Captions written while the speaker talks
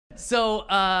So,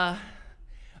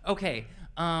 okay.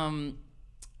 My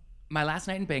last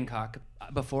night in Bangkok,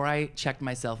 before I checked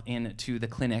myself into the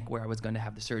clinic where I was going to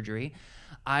have the surgery,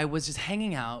 I was just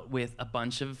hanging out with a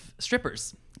bunch of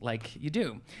strippers, like you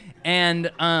do.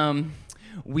 And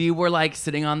we were like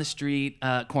sitting on the street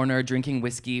corner drinking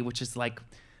whiskey, which is like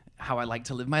how I like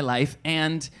to live my life.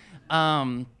 And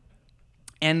then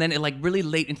it like really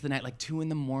late into the night, like 2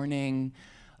 a.m,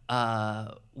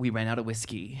 we ran out of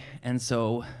whiskey, and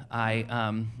so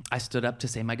I stood up to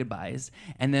say my goodbyes,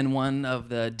 and then one of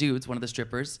the dudes, one of the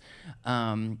strippers,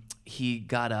 he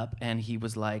got up and he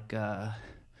was like,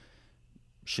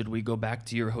 should we go back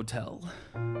to your hotel?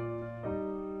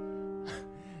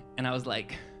 And I was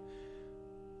like,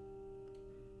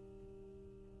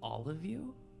 all of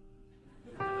you?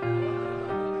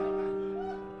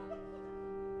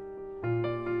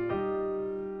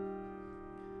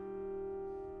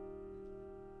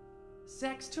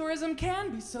 Sex tourism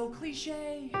can be so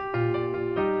cliche.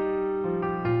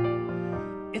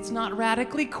 It's not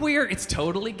radically queer, it's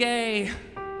totally gay.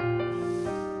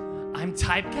 I'm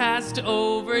typecast,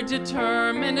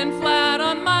 over-determined, and flat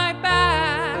on my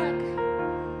back.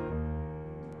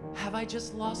 Have I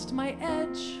just lost my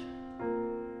edge?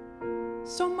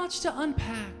 So much to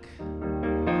unpack.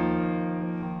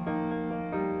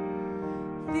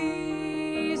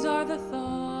 These are the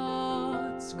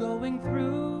thoughts going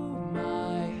through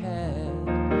my head.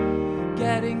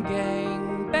 Getting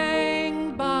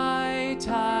gang-banged by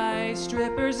Thai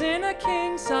strippers in a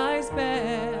king-size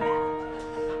bed.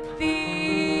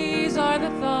 These are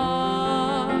the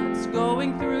thoughts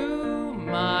going through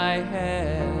my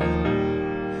head.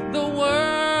 The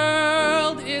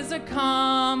world is a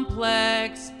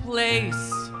complex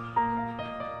place.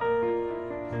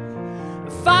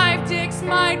 5 dicks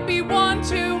might be one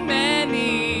too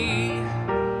many,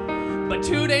 but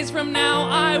 2 days from now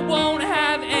I won't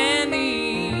have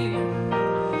any.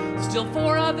 Still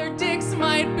 4 other dicks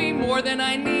might be more than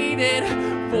I needed.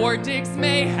 4 dicks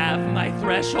may have my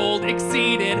threshold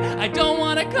exceeded. I don't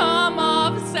want to come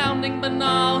off sounding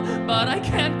banal, but I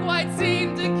can't quite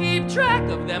seem to keep track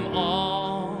of them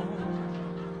all.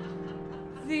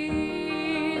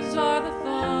 These are the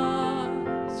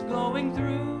thoughts going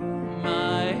through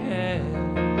my head.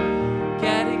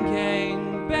 Getting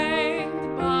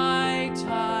gang-banged by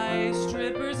Thai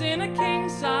strippers in a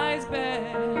king-size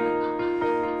bed.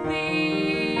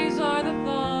 These are the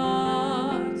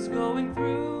thoughts going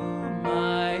through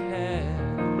my head.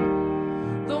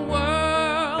 The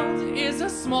world is a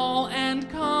small and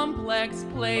complex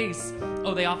place.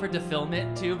 Oh, they offered to film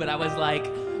it too, but I was like,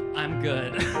 I'm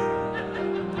good.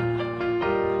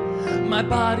 My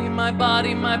body, my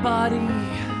body, my body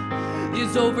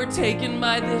is overtaken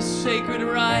by this sacred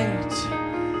rite.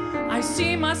 I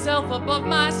see myself above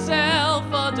myself,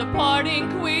 a departing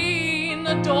queen,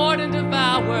 adored and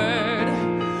devoured.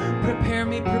 Prepare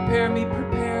me, prepare me,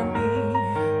 prepare me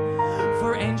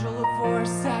for angel of force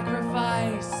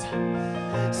sacrifice.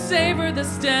 Savor the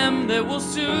stem that will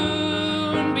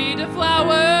soon be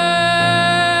deflowered.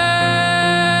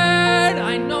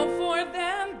 I know for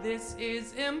them this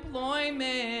is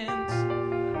employment,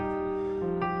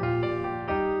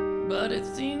 but it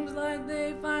seems like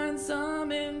they find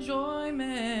some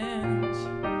enjoyment.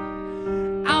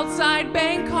 Outside,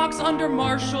 Bangkok's under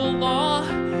martial law.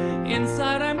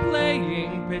 Inside, I'm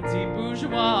playing petit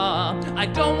bourgeois. I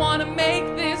don't want to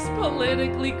make this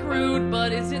politically crude,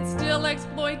 but is it still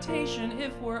exploitation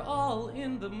if we're all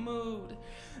in the mood?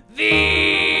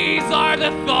 These are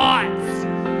the thoughts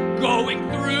going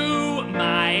through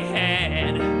my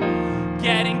head.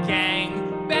 Getting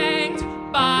gang-banged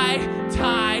by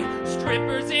Thai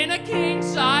strippers in a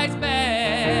king-size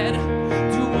bed.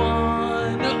 To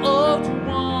one, oh to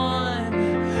one,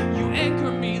 you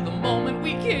anchor me the moment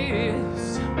we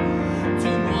kiss.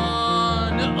 To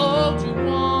one, oh to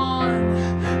one,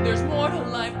 there's more to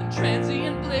life than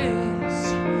transient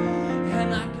bliss.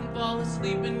 And I can fall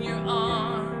asleep in your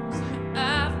arms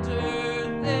after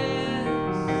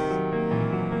this.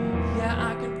 Yeah,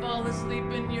 I can fall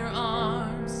asleep in your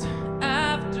arms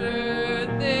after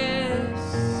this.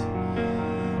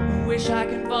 Wish I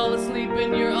could fall asleep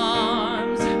in your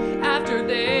arms after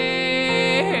this.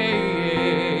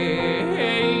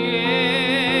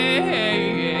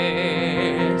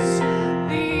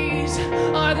 These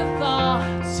are the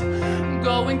thoughts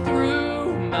going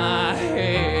through my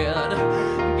head.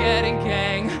 Getting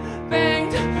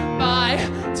gang-banged by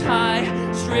Thai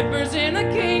strippers in a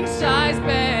king-size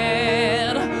bed.